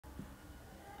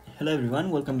Hello everyone,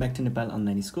 welcome back to Nepal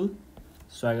online school.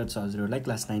 स्वागत छ हजुरहरुलाई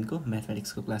class 9 को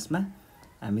म्याथमेटिक्स को क्लासमा।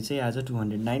 हामी चाहिँ आज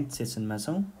 209th सेसनमा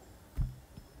छौं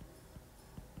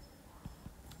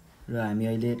र हामी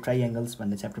अहिले ट्राइएंगल्स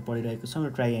भन्ने च्याप्टर पढिरहेको छौं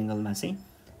र ट्राइएंगलमा चाहिँ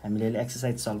हामीले अहिले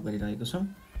एक्सरसाइज सल्भ गरिरहेको छौं।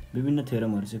 विभिन्न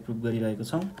थ्योरमहरु चाहिँ प्रुभ गरिरहेको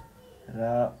छौं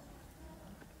र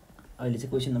अहिले चाहिँ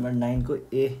क्वेशन नम्बर 9 को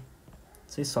ए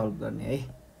चाहिँ सल्भ गर्ने है।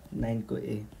 9 को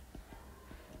ए।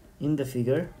 In the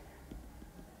figure,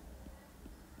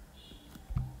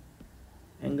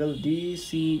 angle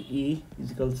DCE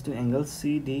is equals to angle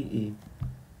CDE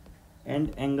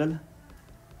and angle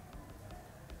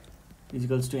is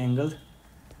equals to angle,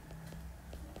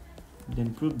 then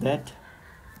prove that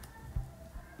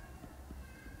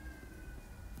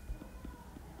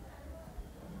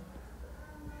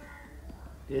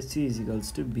AC is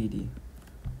equals to BD.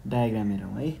 Diagram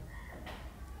हेरौं है।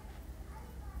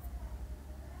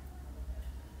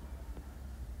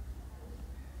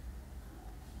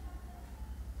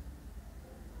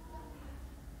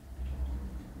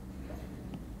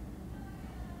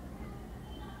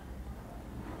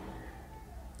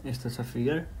 यस्तो छ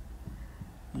फिगर,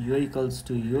 यो इक्वल्स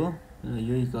टु यो र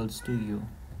यो इक्वल्स टु यो।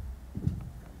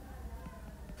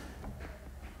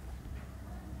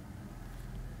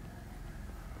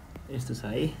 यस्तो छ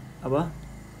है। अब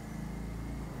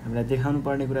हामीलाई देखाउनु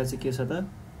पर्ने कुरा चाहिँ के छ त,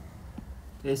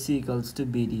 AC इक्वल्स टु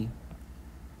BD,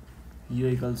 यो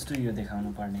इक्वल्स टु यो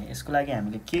देखाउनु पर्ने। यसको लागि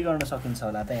हामीले के गर्न सकिन्छ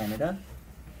होला त यहाँनेर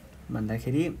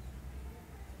भन्दाखेरि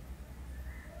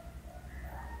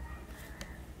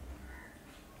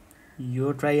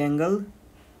यो ट्राइएंगल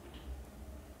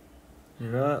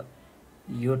र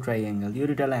यो ट्राइएंगल, यो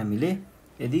दुईटालाई हामीले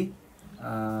यदि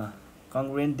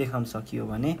कन्ग्रुएन्ट देखाउन सकियो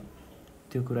भने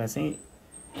त्यो कुरा चाहिँ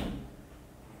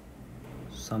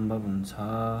सम्भव हुन्छ।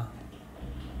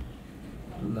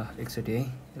 ल एकचोटी है,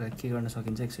 र के गर्न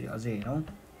सकिन्छ एकचोटी अझै हेरौं।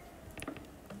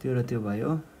 त्यो र त्यो भयो,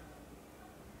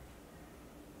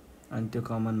 अनि त्यो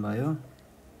कमन भयो,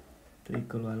 त्यो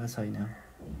इक्वल वाला छैन।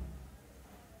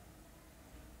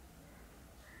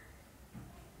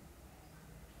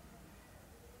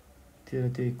 त्यो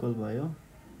त्यो इक्वल भयो,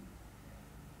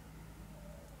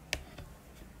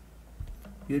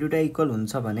 यो दुईटा इक्वल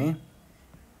हुन्छ भने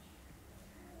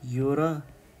यो र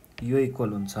यो इक्वल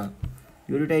हुन्छ,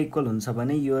 यो दुईटा इक्वल हुन्छ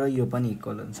भने यो र यो पनि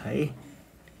इक्वल हुन्छ है।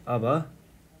 अब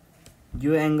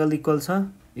यो एंगल इक्वल छ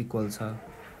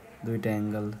दुईटा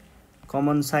एंगल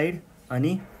कमन साइड,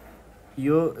 अनि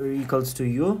यो इक्वल्स टु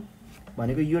यो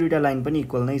भनेको यो दुईटा लाइन पनि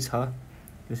इक्वल नै छ।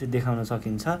 यो चाहिँ देखाउन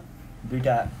सकिन्छ,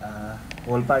 दुईटा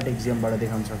होल पार्ट एक्जियमबाट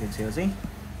देखाउन सकिन्छ यो चाहिँ।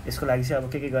 यसको लागि चाहिँ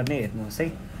अब के गर्ने हेर्नुहोस् है।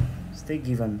 जस्तै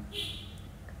given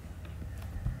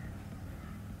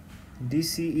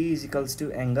DCE is equals to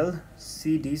angle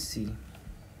CDC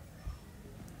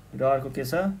र अर्को के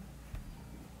छ,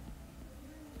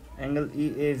 angle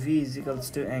EAV is equals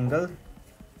to angle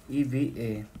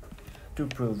EBA to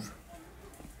prove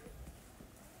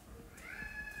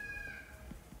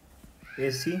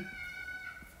AC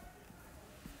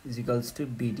is equals to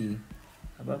BD.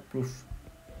 अब proof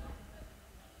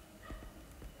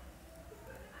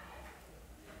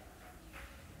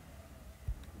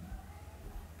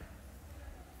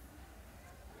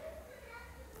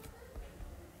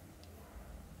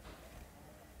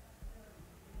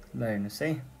ल हेर्नुस्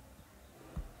है।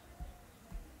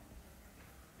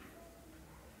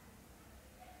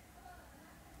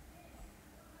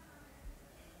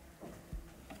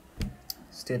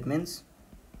 स्टेटमेन्ट्स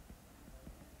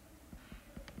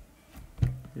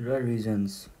र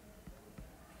reasons.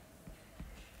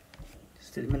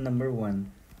 Statement number 1।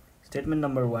 Statement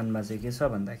number 1 मा चाहिँ के छ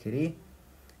भन्दाखेरि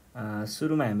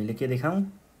सुरुमा हामीले के देखाउँ,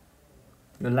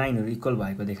 यो लाइनहरु इक्वल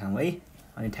भएको देखाउँ है,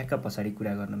 अनि ठ्याक्क पछाडी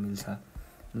कुरा गर्न मिल्छ।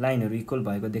 लाइनहरु इक्वल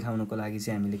भएको देखाउनको लागि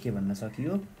चाहिँ हामीले के भन्न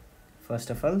सकियो,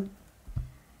 first of all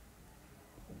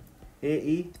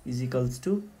AE is equals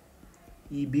to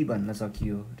EB भन्न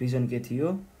सकियो। रिजन के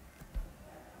थियो,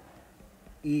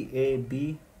 EAB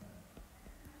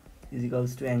is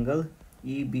equals to angle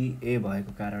EBA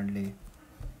भएको कारणले।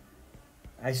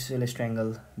 आइसोसेलेस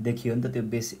ट्रायंगल देखियो नि त, त्यो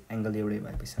बेस एंगल एउटै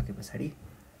भइसके पछाडी।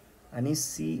 अनि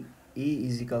CE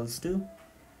is equals to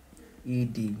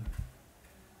ED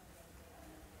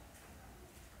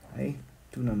है,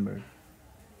 2 नम्बर।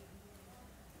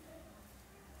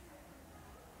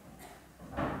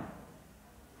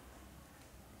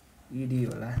 ED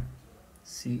होला,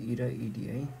 CE र ED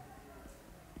है।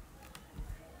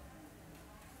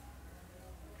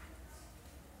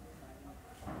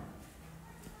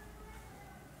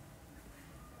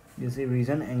 यो चाहिँ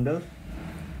reason angle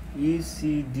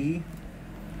ECD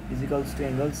is equals to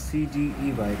angle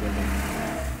CDE भएकोले।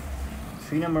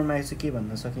 3 नम्बरमा चाहिँ के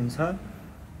भन्न सकिन्छ,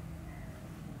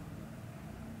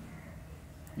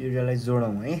 यो दुईटालाई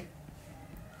जोडौँ है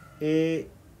ए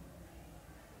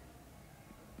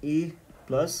E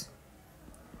plus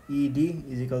ED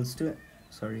is equals to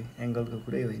sorry एंगलको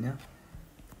कुरै होइन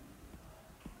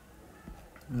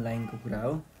लाइनको कुरा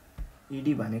हो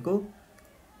ईडी भनेको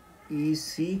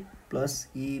ईसी प्लस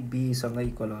ईबी सँग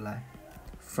इक्वल होला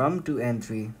फ्रम 2 and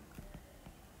 3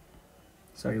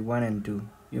 सरी 1 and 2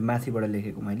 यो माथिबाट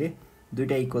लेखेको मैले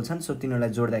दुईटा इक्वल छन् सो तिनीहरूलाई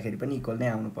जोड्दाखेरि पनि इक्वल नै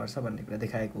आउनुपर्छ भन्ने कुरा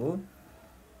देखाएको हो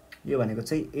यो भनेको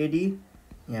चाहिँ एडी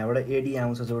यहाँबाट एडी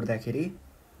आउँछ जोड्दाखेरि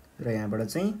र यहाँबाट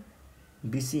चाहिँ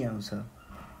बीसी आउँछ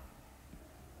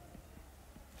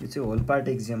यो चाहिँ होल पार्ट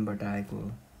एक्जियमबाट आएको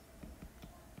हो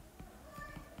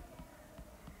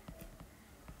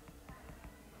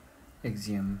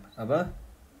एक्जियम अब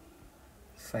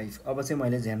 5 अब चाहिँ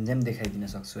मैले झ्यामझ्याम देखाइदिन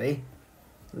सक्छु है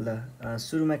ल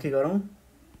सुरुमा के गरौँ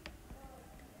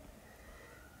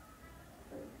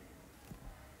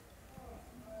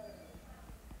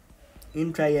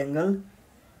in triangle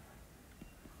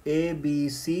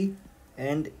ABC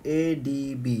and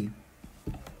ADB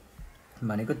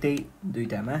भनेको त्यही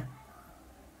दुईटामा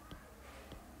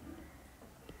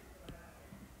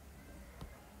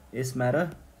यसमा र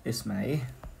यसमा है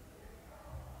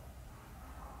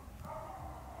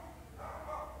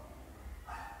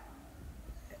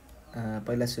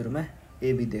पहिला सुरुमा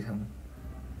AB देखाउँ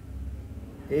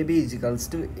AB is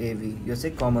equals to AB यो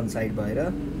चाहिँ कमन साइड भएर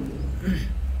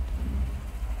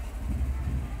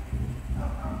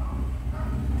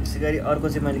त्यसैगरी अर्को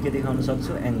चाहिँ मैले के देखाउन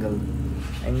सक्छु एंगल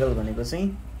एंगल भनेको चाहिँ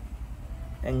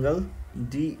angle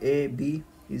DAB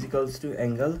is equals to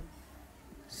angle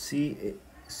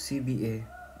CBA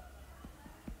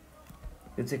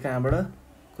यो चाहिँ कहाँबाट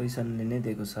क्वेसनले नै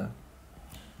दिएको छ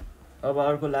अब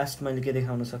अर्को लास्ट मैले के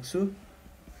देखाउन सक्छु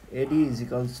AD is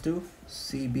equals to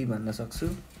CB भन्न सक्छु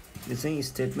यो चाहिँ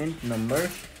स्टेटमेन्ट नम्बर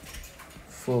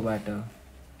 4 बाट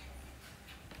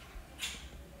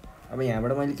अब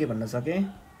यहाँबाट मैले के भन्न सके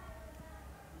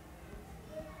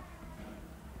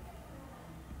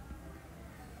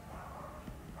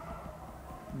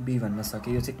बी भन्न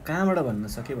सके यो चाहिँ कहाँबाट भन्न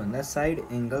सके भन्दा साइड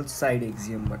एंगल साइड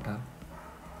एक्जियमबाट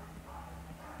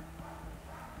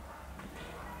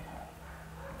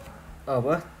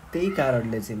अब त्यही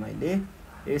कारणले चाहिँ मैले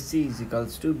AC is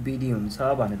equals to BD हुन्छ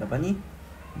भनेर पनि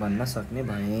भन्न सक्ने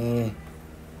भए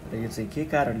र यो चाहिँ के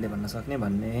कारणले भन्न सक्ने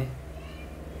भन्ने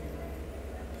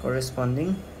corresponding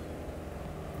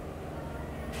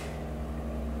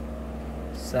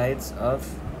sides of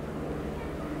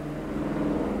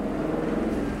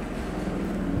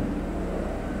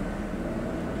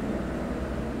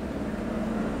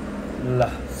ल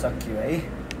सक्यो है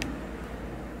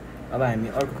अब हामी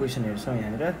अर्को क्वेशन हेर्छौं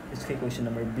यहाँनिर यसकै क्वेशन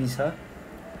नम्बर बी छ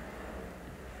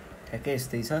ठ्याक्कै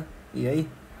यस्तै छ है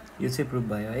यो चाहिँ प्रुफ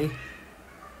भयो है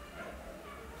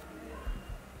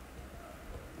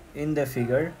in the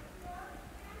figure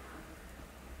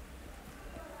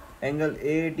angle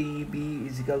ADB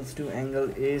is equals to angle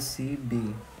ACB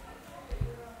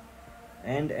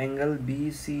and angle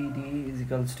BCD is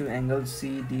equals to angle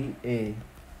CDA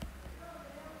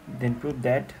then prove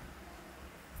that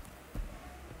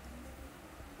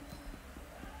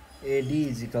AD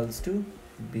is equals to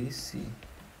BC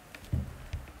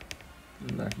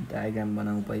ल डायग्राम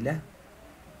बनाऊ पहिला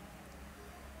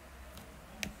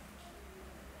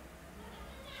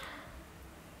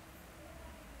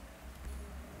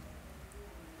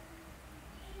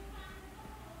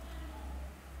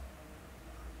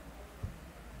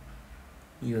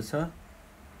यो छ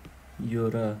यो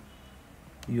र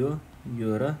यो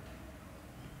र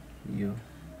यो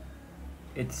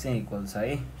यति चाहिँ इक्वल छ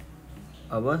है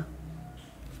अब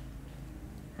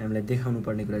हामीलाई देखाउनु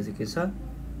पर्ने कुरा चाहिँ के छ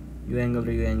यो एंगल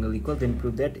र यो angle equal then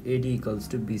prove that AD equals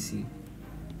to BC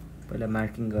पहिला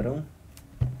मार्किङ गरौँ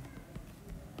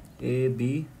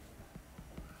एबी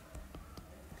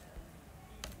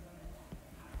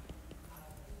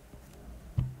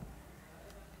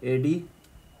एडी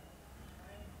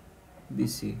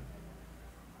BC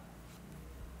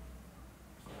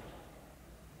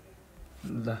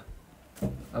ल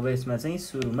अब यसमा चाहिँ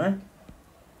सुरुमा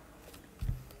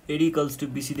AD इक्वल्स टु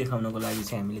BC देखाउनको लागि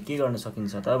चाहिँ हामीले के गर्न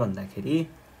सकिन्छ त भन्दाखेरि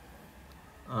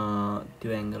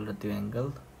त्यो एंगल र त्यो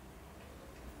एंगल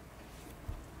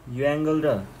यो एंगल र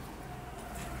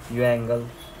यो एंगल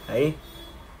है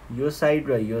यो साइड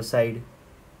र यो साइड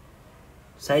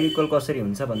साइड इक्वल कसरी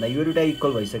हुन्छ भन्दा यो दुईटा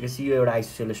इक्वल भइसकेपछि यो एउटा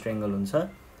आइसोसेलेस ट्रायंगल हुन्छ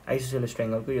आइसोसेलेस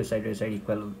ट्रायंगलको यो साइड र यो साइड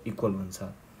इक्वल हुन्छ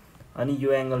अनि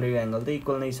यो एंगल र यो एंगल त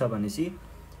इक्वल नै छ भनेपछि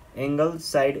एंगल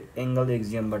साइड एंगल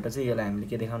एक्जियमबाट चाहिँ यसलाई हामीले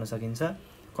के देखाउन सकिन्छ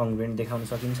कङ्ग्रुएन्ट देखाउन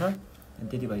सकिन्छ अनि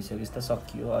त्यति भइसकेपछि त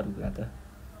सकियो अरु कुरा त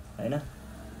हैन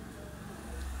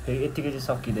फेरि यतिकै चाहिँ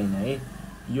सकिदैन है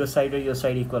यो साइड र यो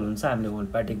साइड इक्वल हुन्छ हामीले होल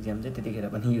पार्ट एक्जाम चाहिँ त्यतिखेर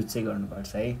पनि युज चाहिँ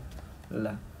गर्नुपर्छ है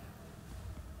ल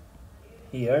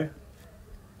हियर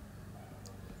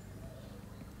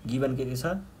गिवन के छ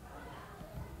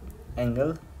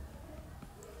angle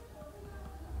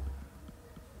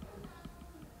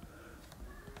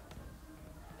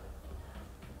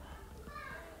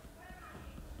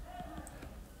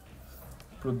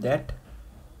prove that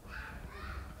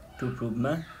to prove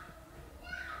मा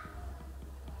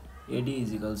AD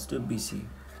is equals to BC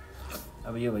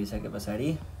अब यो भइसके पछाडी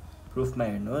प्रुफ मा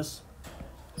हेर्नुहोस्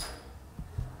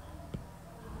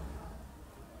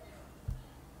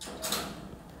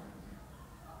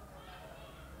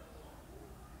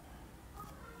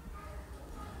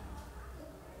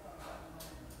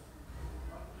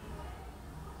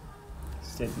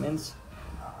statements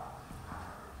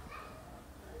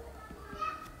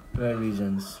where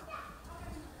reasons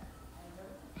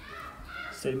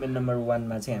statement number 1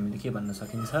 मा चाहिँ हामीले के भन्न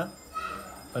सकिन्छ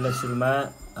पहिला सुरुमा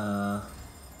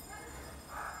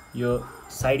यो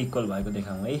साइड इक्वल भएको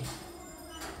देखाउँ है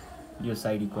यो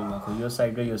साइड इक्वल भएको यो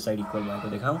साइड र यो साइड इक्वल भएको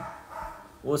देखाउँ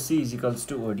OC is equals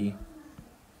to OD यो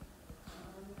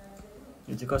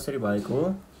चाहिँ कसरी भएको हो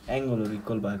एंगलहरु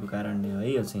इक्वल भएको कारणले हो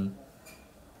है यो चाहिँ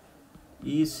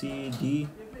ECD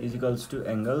is equals to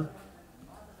angle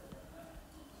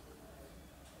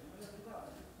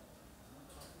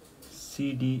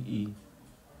CDE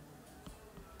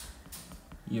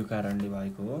यो कारणले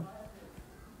भएको हो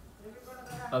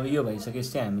अब यो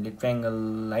भइसकेपछि हामीले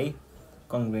ट्रायंगललाई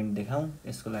कन्ग्रुएन्ट देखाउँ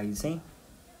यसको लागि चाहिँ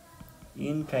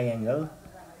in triangle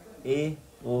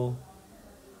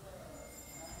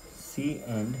AOC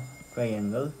and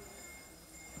triangle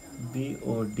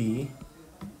BOD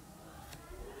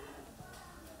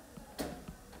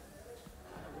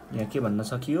यहाँ के भन्न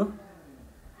सकियो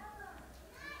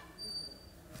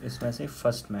यसमा चाहिँ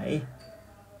फर्स्टमा है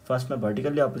फर्स्टमा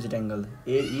vertically opposite angle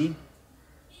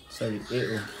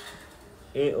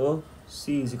AOC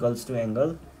is equals to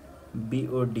angle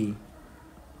BOD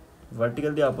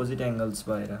vertically opposite angles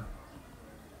भएर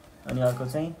अनि अर्को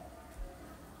चाहिँ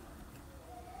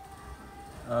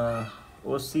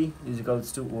OC is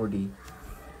equals to OD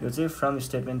यो चाहिँ फ्रम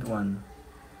स्टेटमेन्ट 1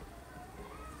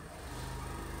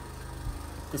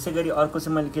 त्यसैगरी अर्को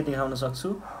चाहिँ मैले के देखाउन सक्छु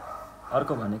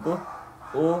अर्को भनेको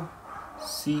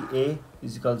OCA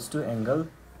is equals to angle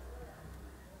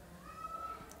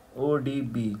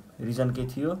ODB reason के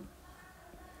थियो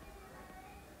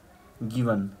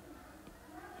गिवन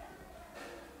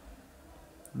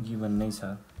नै छ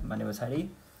भने पछाडी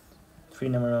 3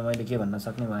 नम्बरमा मैले के भन्न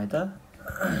सक्ने भए त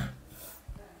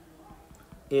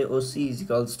AOC is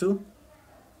equals to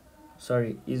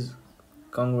is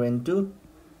congruent to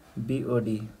BOD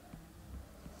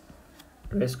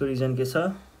र यसको रिजन के छ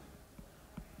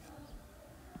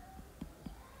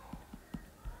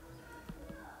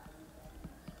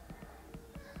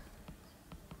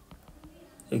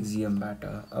एक्जियम बाट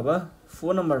अब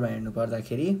 4 नम्बरमा हेर्नु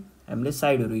पर्दाखेरि हामीले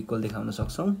साइडहरु इक्वल देखाउन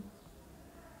सक्छौं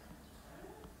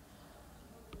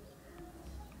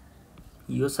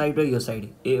यो साइड र यो side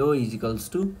AO is equals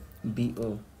to BO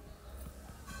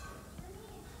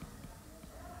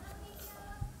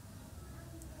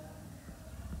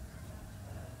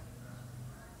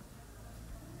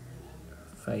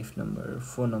five number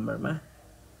 4 नम्बरमा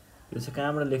यो चाहिँ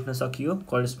कहाँबाट लेख्न सकियो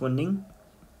corresponding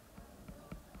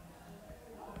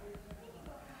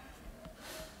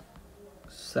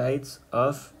sides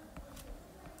of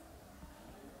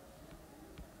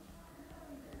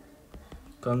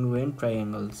congruent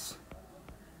triangles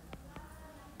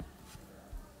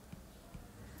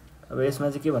अब यसमा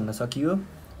चाहिँ के भन्न सकियो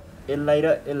LI र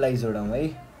LI जोडौं है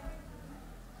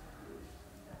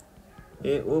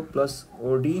AO plus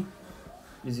OD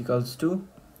is equals to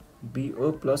BO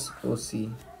plus OC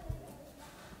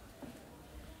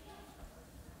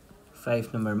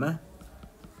 5 नम्बरमा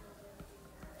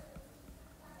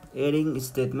एडिङ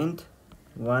स्टेटमेन्ट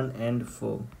 1 and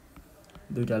 4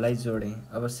 दुईटालाई जोडे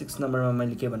अब 6 नम्बरमा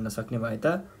मैले के भन्न सक्ने भए त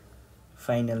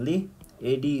finally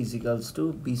AD is equals to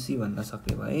BC भन्न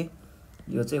सक्ने भए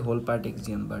यो चाहिँ होल पार्ट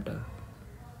एक्जियमबाट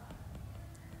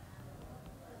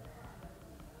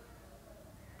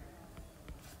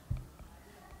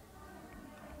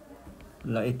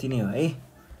ल यति नै हो है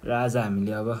र आज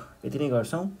हामीले अब यति नै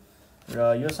गर्छौं र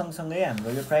यो सँगसँगै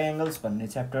हाम्रो यो ट्रायंगल्स भन्ने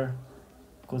च्याप्टर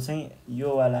को चाहिँ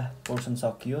यो वाला पोर्सन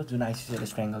सकियो जुन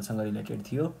आइसोसेलेस ट्रायंगल सँग रिलेटेड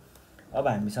थियो अब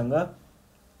हामीसँग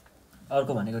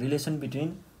अर्को भनेको relation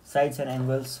between sides and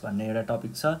angles भन्ने एउटा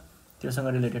टपिक छ त्योसँग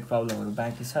रिलेटेड प्रब्लमहरु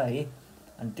बाँकी छ है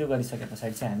अनि त्यो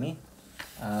गरिसकेपछि चाहिँ हामी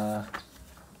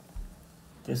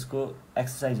त्यसको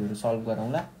एक्सरसाइजहरु सल्भ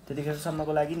गरौँला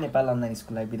त्यतिखेरसम्मको लागि नेपाल अनलाइन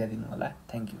स्कुललाई बिदा दिनु होला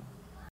थ्यांक यू